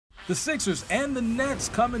The Sixers and the Nets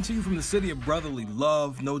coming to you from the city of brotherly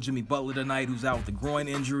love. No Jimmy Butler tonight, who's out with a groin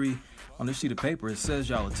injury. On this sheet of paper, it says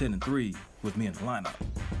y'all are 10-3 with me in the lineup.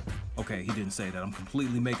 Okay, he didn't say that. I'm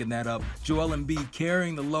completely making that up. Joel Embiid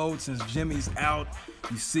carrying the load since Jimmy's out.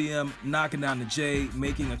 You see him knocking down the J,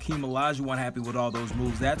 making Akeem Olajuwon happy with all those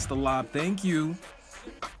moves. That's the lob. Thank you,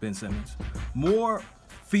 Ben Simmons. More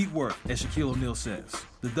feet work, as Shaquille O'Neal says.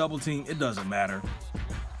 The double team, it doesn't matter.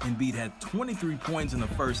 Embiid had 23 points in the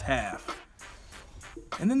first half.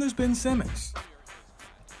 And then there's Ben Simmons,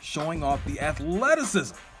 showing off the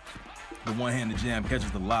athleticism. The one-handed jam catches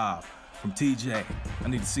the lob from TJ. I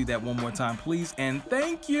need to see that one more time, please. And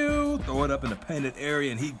thank you. Throw it up in the painted area,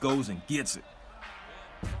 and he goes and gets it.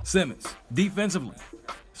 Simmons, defensively.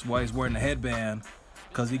 That's why he's wearing the headband,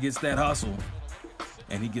 because he gets that hustle,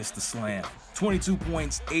 and he gets the slam. 22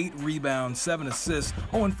 points, 8 rebounds, 7 assists,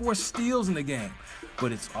 and 4 steals in the game.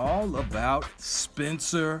 But it's all about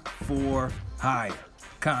Spencer for hire.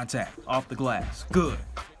 Contact off the glass. Good.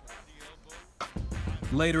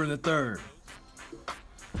 Later in the third,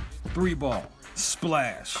 3-ball,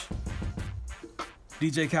 splash.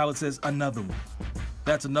 DJ Khaled says another one.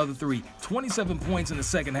 That's another 3. 27 points in the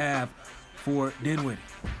second half for Dinwiddie.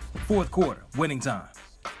 Fourth quarter, winning time.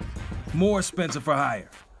 More Spencer for hire.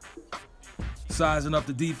 Sizing up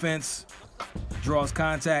the defense, draws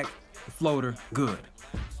contact, floater, good.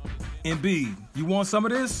 Embiid, you want some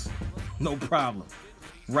of this? No problem.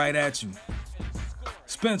 Right at you.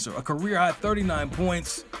 Spencer, a career-high 39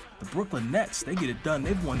 points. The Brooklyn Nets, they get it done.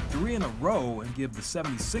 They've won 3 in a row and give the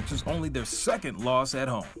 76ers only their second loss at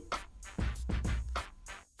home.